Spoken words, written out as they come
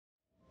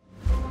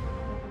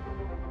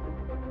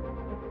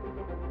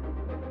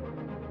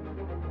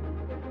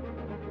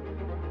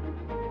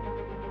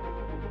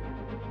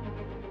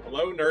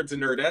Hello, nerds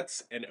and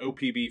nerdettes and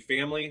OPB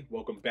family.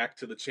 Welcome back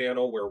to the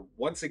channel where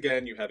once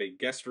again you have a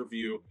guest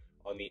review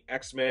on the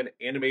X-Men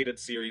animated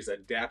series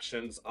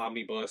Adaptions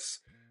Omnibus.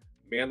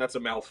 Man, that's a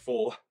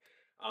mouthful.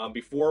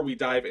 Before we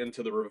dive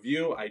into the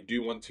review, I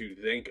do want to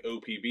thank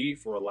OPB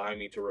for allowing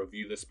me to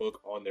review this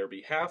book on their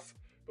behalf.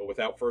 But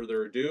without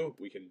further ado,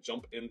 we can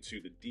jump into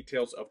the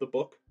details of the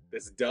book.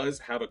 This does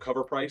have a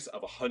cover price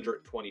of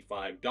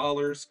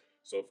 $125.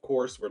 So of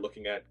course, we're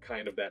looking at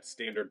kind of that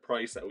standard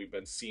price that we've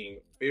been seeing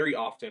very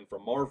often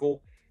from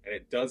Marvel. And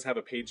it does have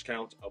a page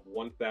count of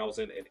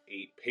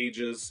 1,008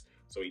 pages.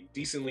 So a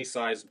decently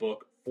sized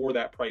book for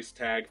that price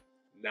tag.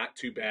 Not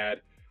too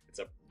bad. It's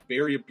a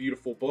very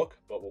beautiful book,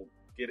 but we'll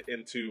get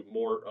into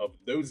more of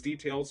those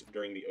details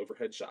during the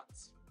overhead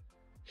shots.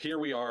 Here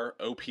we are,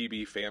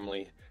 OPB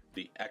family,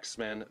 the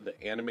X-Men, the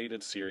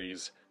animated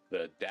series,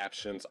 the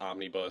Adaptions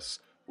Omnibus.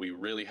 We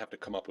really have to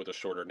come up with a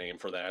shorter name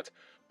for that,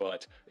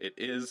 but it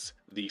is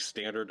the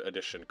standard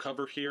edition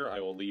cover here. I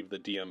will leave the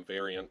DM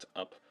variant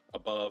up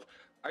above.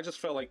 I just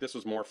felt like this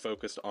was more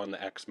focused on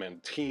the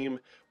X-Men team,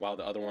 while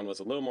the other one was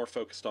a little more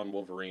focused on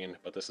Wolverine,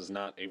 but this is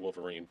not a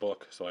Wolverine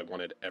book, so I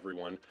wanted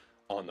everyone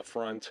on the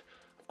front.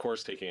 Of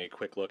course, taking a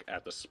quick look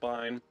at the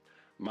spine,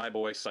 my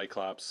boy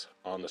Cyclops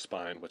on the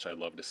spine, which I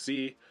love to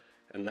see.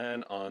 And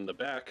then on the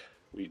back,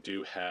 we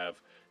do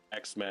have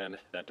X-Men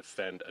that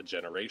defend a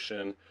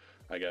generation,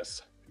 I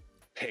guess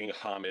paying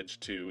homage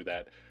to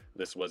that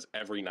this was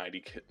every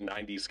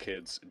 90s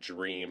kid's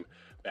dream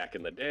back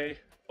in the day.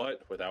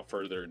 But without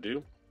further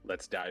ado,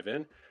 let's dive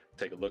in,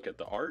 take a look at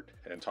the art,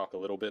 and talk a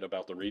little bit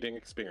about the reading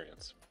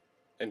experience.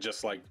 And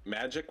just like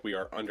magic, we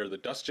are under the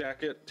dust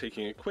jacket.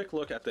 Taking a quick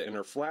look at the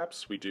inner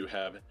flaps, we do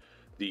have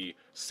the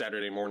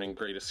Saturday Morning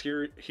Greatest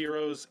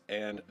Heroes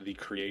and the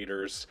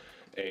creators.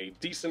 A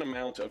decent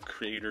amount of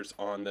creators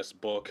on this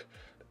book,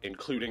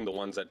 including the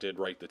ones that did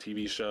write the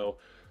TV show.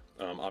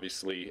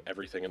 Obviously,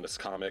 everything in this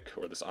comic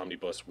or this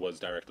omnibus was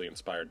directly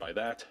inspired by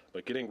that.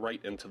 But getting right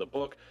into the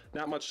book,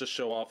 not much to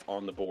show off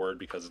on the board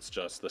because it's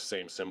just the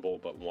same symbol,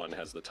 but one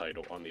has the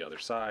title on the other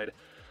side.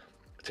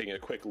 Taking a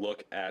quick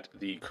look at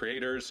the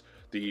creators,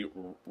 the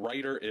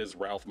writer is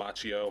Ralph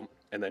Macchio,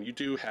 and then you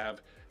do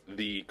have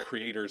the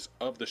creators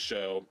of the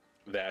show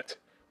that,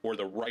 or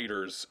the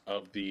writers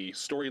of the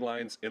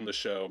storylines in the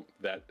show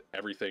that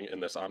everything in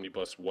this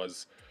omnibus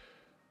was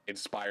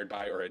inspired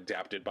by or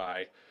adapted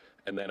by.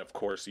 And then of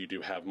course you do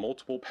have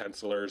multiple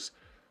pencilers.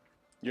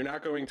 You're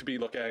not going to be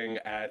looking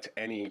at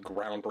any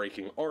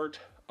groundbreaking art.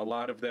 A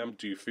lot of them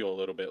do feel a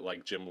little bit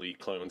like Jim Lee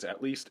clones,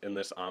 at least in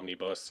this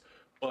omnibus,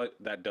 but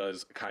that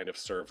does kind of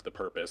serve the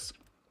purpose.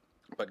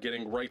 But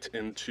getting right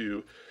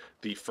into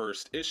the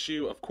first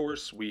issue, of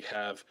course, we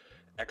have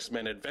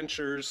X-Men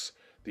Adventures,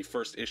 the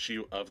first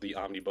issue of the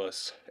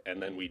omnibus,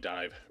 and then we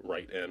dive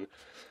right in.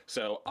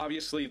 So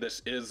obviously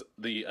this is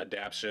the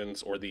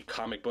adaptions or the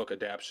comic book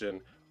adaptation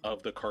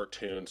of the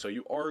cartoon, so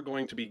you are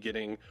going to be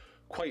getting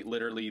quite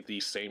literally the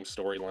same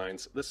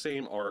storylines, the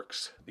same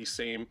arcs, the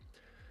same,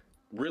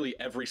 really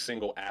every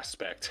single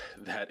aspect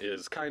that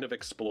is kind of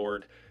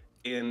explored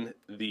in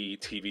the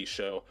TV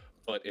show,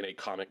 but in a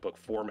comic book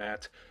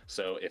format.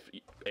 So if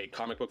a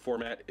comic book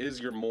format is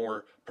your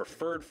more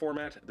preferred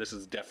format, this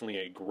is definitely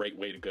a great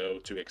way to go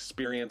to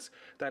experience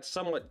that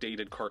somewhat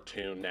dated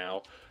cartoon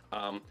now.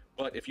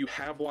 But if you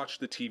have watched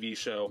the TV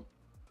show,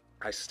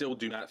 I still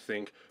do not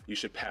think you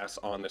should pass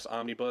on this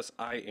omnibus.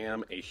 I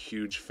am a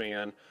huge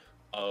fan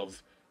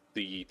of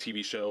the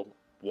TV show,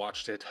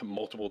 watched it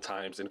multiple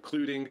times,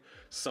 including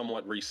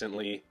somewhat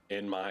recently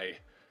in my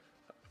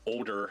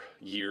older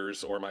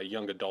years or my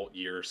young adult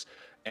years,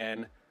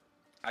 and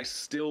I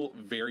still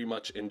very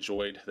much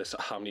enjoyed this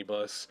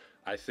omnibus.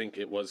 I think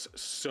it was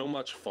so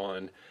much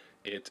fun.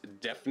 It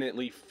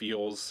definitely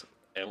feels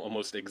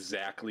almost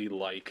exactly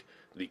like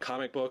the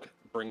comic book,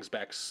 brings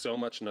back so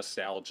much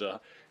nostalgia,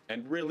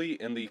 and really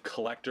in the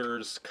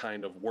collector's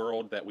kind of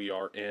world that we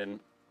are in,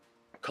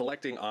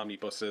 collecting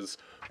omnibuses,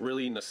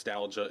 really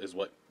nostalgia is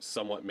what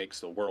somewhat makes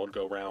the world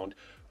go round.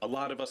 A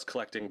lot of us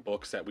collecting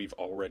books that we've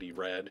already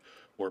read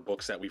or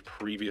books that we've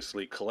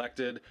previously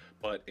collected,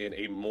 but in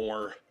a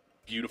more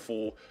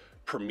beautiful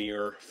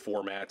premiere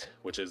format,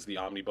 which is the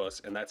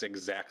omnibus, and that's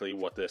exactly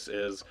what this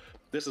is.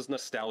 This is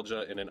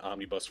nostalgia in an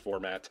omnibus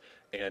format,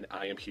 and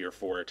I am here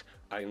for it.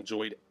 I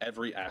enjoyed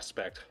every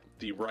aspect.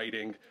 The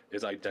writing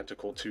is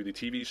identical to the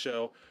TV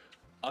show.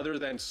 Other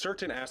than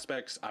certain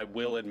aspects, I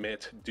will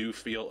admit, do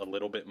feel a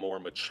little bit more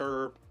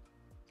mature.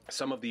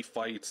 Some of the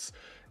fights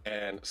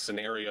and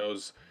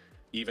scenarios,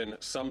 even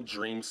some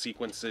dream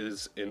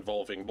sequences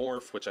involving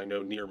Morph, which I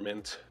know Near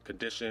Mint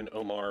Condition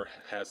Omar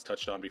has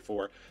touched on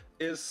before,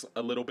 is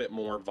a little bit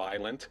more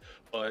violent,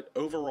 but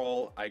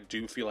overall I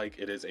do feel like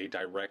it is a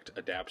direct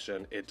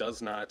adaptation. It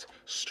does not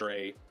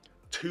stray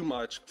too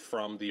much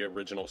from the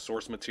original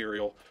source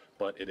material,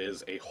 but it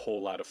is a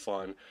whole lot of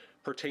fun.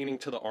 Pertaining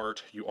to the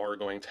art, you are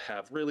going to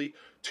have really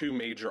two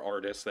major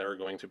artists that are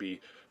going to be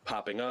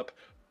popping up.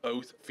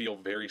 Both feel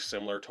very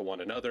similar to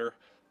one another,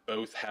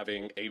 both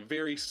having a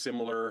very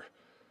similar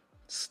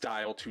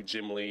style to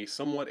Jim Lee,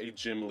 somewhat a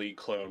Jim Lee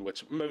clone,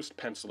 which most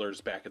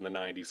pencilers back in the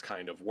 90s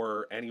kind of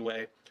were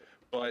anyway,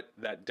 but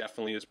that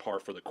definitely is par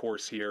for the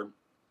course here,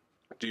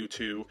 due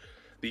to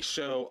the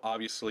show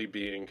obviously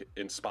being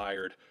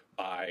inspired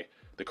by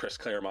the Chris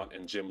Claremont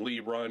and Jim Lee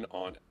run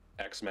on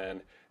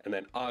X-Men, and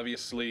then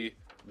obviously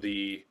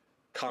the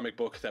comic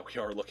book that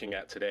we are looking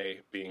at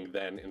today being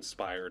then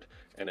inspired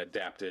and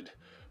adapted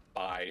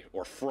by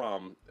or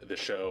from the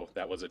show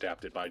that was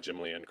adapted by Jim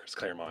Lee and Chris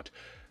Claremont.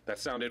 That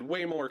sounded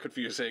way more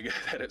confusing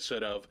than it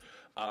should have.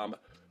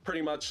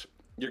 Pretty much,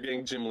 you're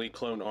getting Jim Lee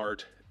clone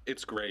art.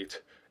 It's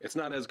great. It's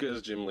not as good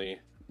as Jim Lee,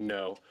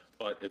 no,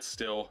 but it's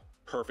still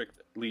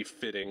perfectly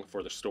fitting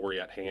for the story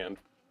at hand.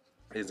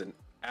 It is an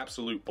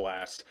absolute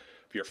blast.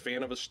 If you're a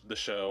fan of the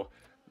show,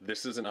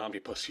 this is an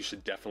omnibus you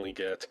should definitely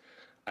get.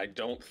 I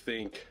don't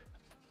think,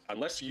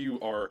 unless you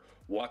are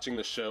watching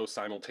the show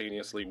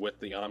simultaneously with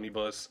the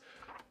omnibus,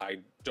 I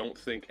don't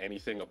think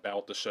anything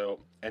about the show,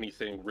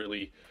 anything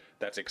really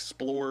that's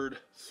explored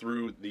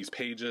through these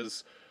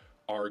pages,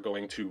 are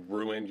going to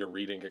ruin your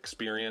reading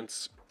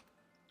experience.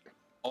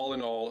 All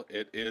in all,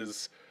 it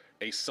is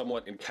a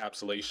somewhat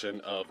encapsulation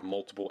of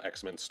multiple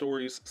X-Men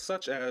stories,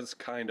 such as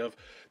kind of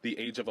the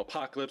Age of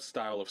Apocalypse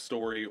style of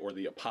story, or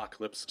the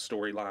Apocalypse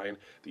storyline,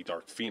 the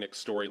Dark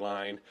Phoenix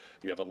storyline.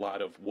 You have a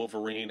lot of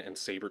Wolverine and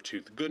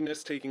Sabretooth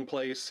goodness taking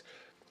place,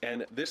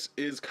 and this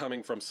is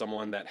coming from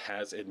someone that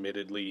has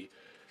admittedly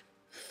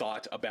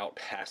thought about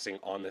passing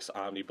on this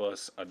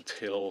omnibus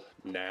until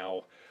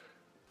now.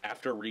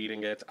 After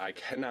reading it, I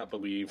cannot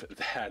believe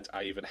that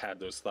I even had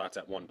those thoughts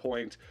at one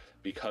point,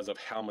 because of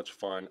how much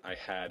fun I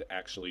had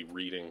actually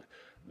reading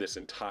this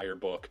entire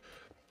book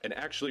and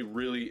actually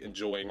really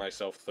enjoying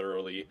myself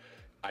thoroughly.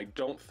 I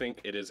don't think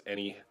it is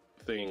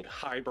anything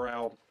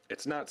highbrow.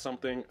 It's not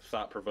something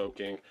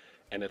thought-provoking,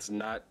 and it's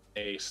not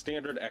a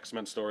standard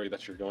X-Men story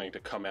that you're going to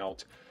come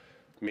out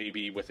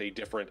maybe with a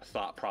different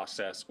thought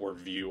process or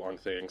view on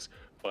things,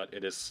 but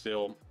it is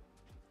still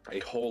a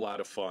whole lot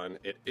of fun.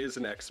 It is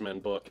an X-Men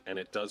book, and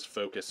it does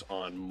focus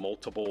on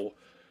multiple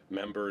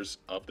members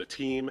of the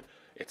team.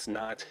 It's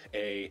not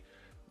a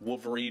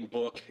Wolverine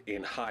book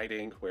in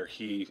hiding where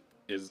he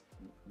is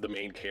the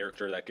main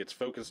character that gets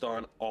focused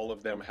on. All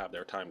of them have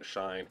their time to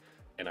shine,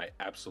 and I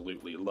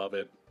absolutely love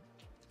it.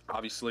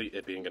 Obviously,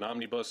 it being an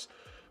omnibus,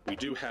 we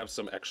do have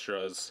some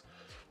extras,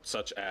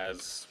 such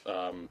as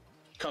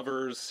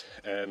covers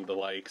and the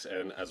likes,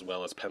 and as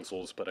well as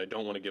pencils, but I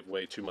don't want to give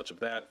away too much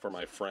of that for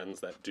my friends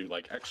that do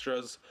like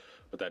extras.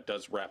 But that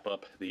does wrap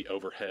up the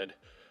overhead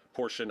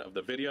portion of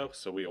the video,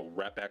 so we'll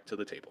wrap back to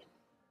the table.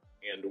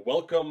 And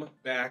welcome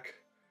back.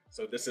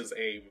 So this is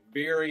a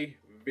very,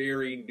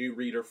 very new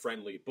reader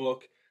friendly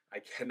book. I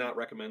cannot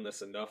recommend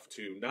this enough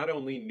to not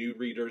only new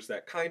readers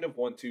that kind of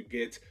want to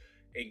get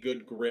a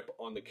good grip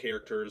on the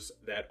characters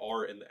that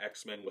are in the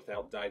X-Men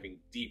without diving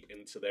deep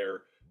into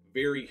their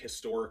very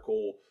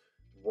historical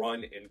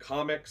run in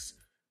comics,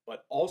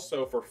 but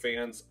also for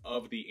fans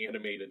of the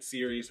animated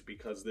series,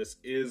 because this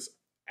is,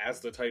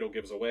 as the title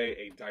gives away,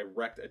 a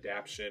direct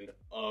adaptation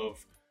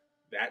of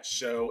that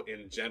show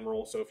in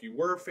general. So if you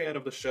were a fan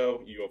of the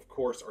show, you of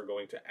course are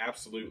going to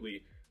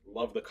absolutely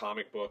love the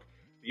comic book.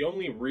 The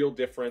only real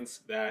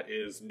difference that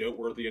is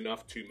noteworthy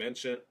enough to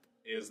mention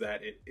is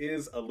that it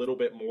is a little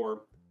bit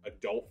more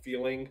adult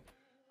feeling.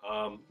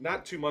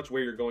 Not too much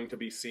where you're going to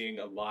be seeing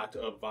a lot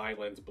of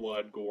violence,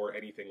 blood, gore,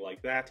 anything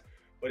like that,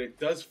 but it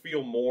does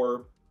feel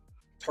more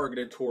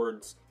targeted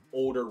towards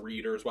older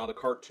readers, while the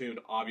cartoon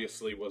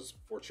obviously was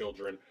for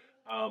children.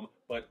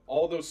 But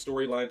all those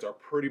storylines are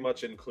pretty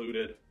much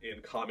included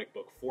in comic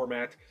book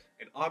format,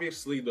 and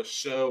obviously the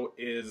show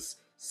is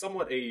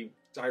somewhat a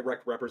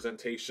direct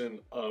representation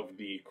of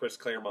the Chris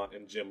Claremont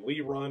and Jim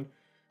Lee run,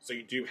 so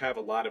you do have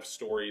a lot of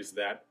stories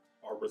that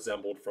are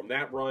resembled from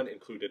that run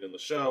included in the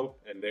show,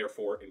 and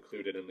therefore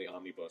included in the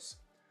omnibus.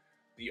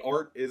 The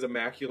art is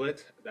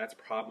immaculate. That's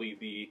probably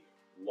the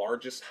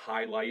largest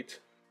highlight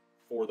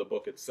for the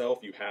book itself.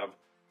 You have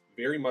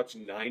very much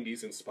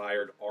 90s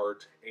inspired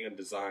art and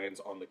designs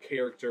on the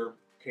character,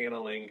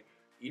 paneling,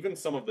 even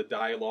some of the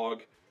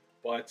dialogue,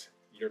 but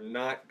you're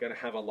not going to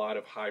have a lot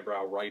of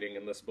highbrow writing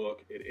in this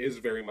book. It is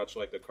very much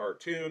like the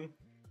cartoon.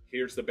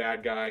 Here's the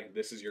bad guy.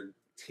 This is your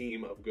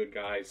team of good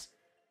guys.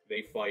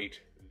 They fight.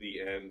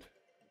 The end.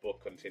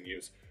 Book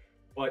continues.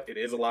 But it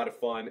is a lot of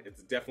fun.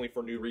 It's definitely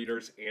for new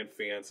readers and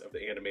fans of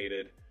the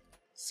animated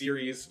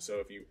series. So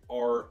if you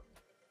are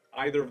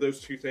either of those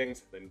two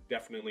things, then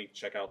definitely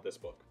check out this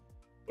book.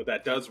 But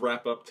that does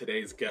wrap up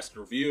today's guest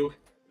review.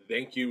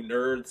 Thank you,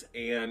 nerds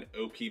and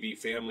OPB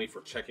family,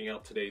 for checking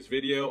out today's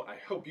video. I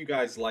hope you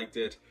guys liked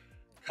it.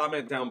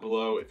 Comment down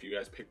below if you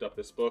guys picked up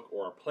this book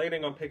or are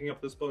planning on picking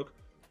up this book,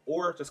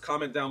 or just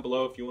comment down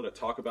below if you want to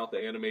talk about the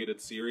animated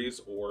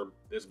series or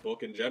this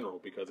book in general,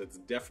 because it's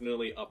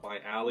definitely up my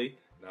alley,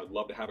 and I'd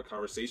love to have a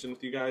conversation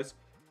with you guys.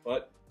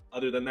 But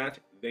other than that,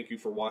 thank you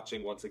for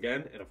watching once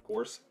again, and of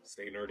course,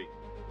 stay nerdy.